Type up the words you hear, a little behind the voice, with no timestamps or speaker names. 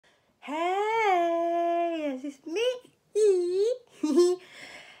guys, it's me.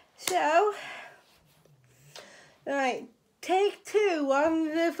 So, right, take 2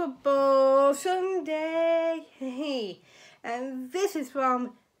 on the football Sunday. And this is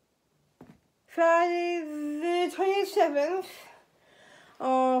from Friday the 27th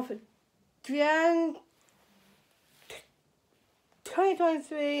of Jan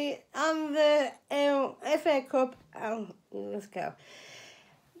 2023 and the FA Cup. Let's go.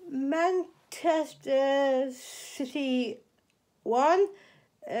 Manchester City 1,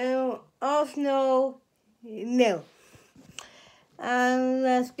 Arsenal 0. And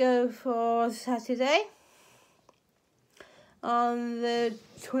let's go for Saturday on the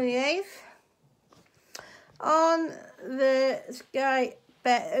 28th on the Sky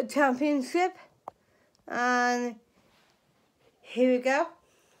Bet Championship. And here we go.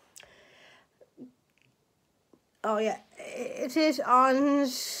 Oh yeah, it is on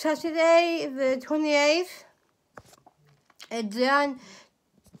Saturday the 28th of Jan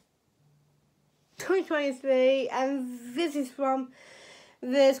 2023, and this is from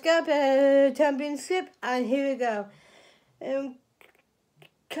the Sky Bet Championship, and here we go.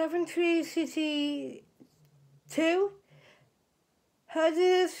 Coventry City 2,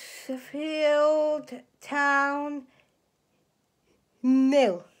 Huddersfield Town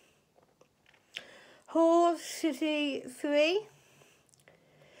 0. Hull City 3,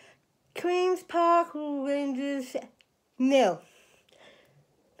 Queen's Park Rangers 0.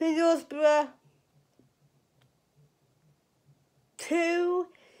 Middlesbrough 2,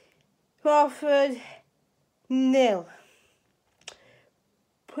 Watford 0.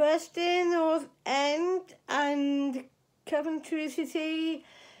 Preston North End and Coventry City,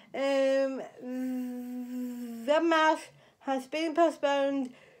 the match has been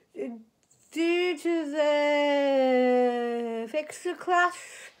postponed due to the fixture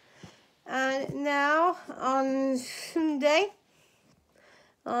clash. And now on Sunday,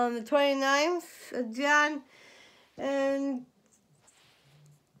 on the 29th of Jan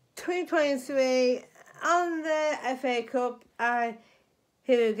 2023, on the FA Cup, and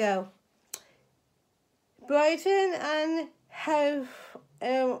here we go. Brighton and Hove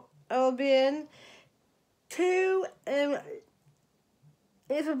Albion 2,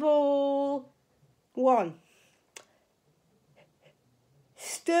 Liverpool 1.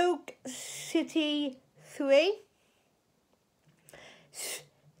 Stoke City 3,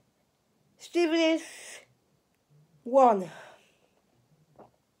 Stevenage 1.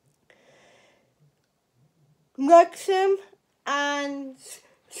 Wrexham and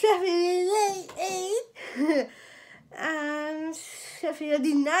Sheffield United and Sheffield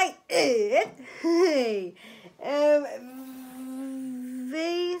United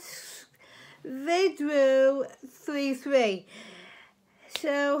they drew 3-3.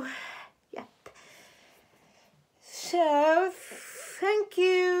 So yeah. So thank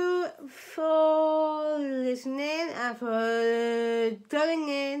you for listening and for tuning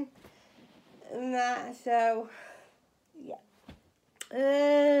in and that. So yeah.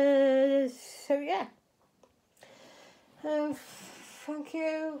 Thank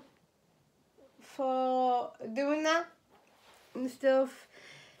you for doing that and stuff.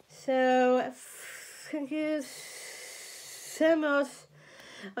 So thank you so much.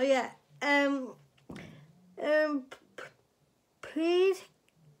 Oh yeah. Please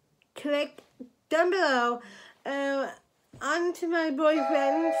click down below onto my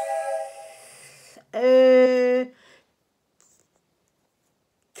boyfriend's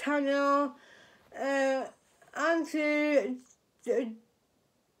channel, onto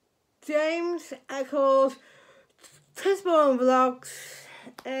James Eccles Tisborn Vlogs.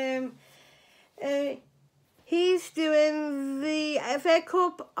 He's doing the FA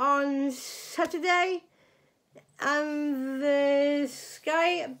Cup on Saturday and the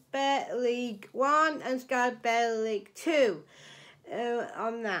Sky Bet League 1 and Sky Bet League 2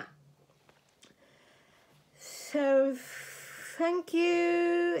 on that. So thank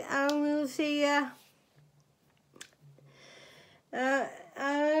you, and we'll see ya.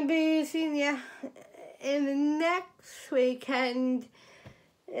 I'll be seeing ya in the next weekend.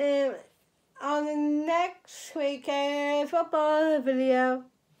 On the next weekend football video.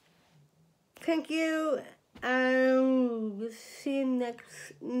 Thank you, and we'll see you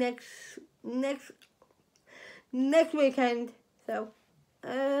next weekend. So,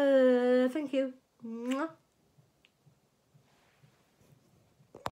 thank you. Mwah.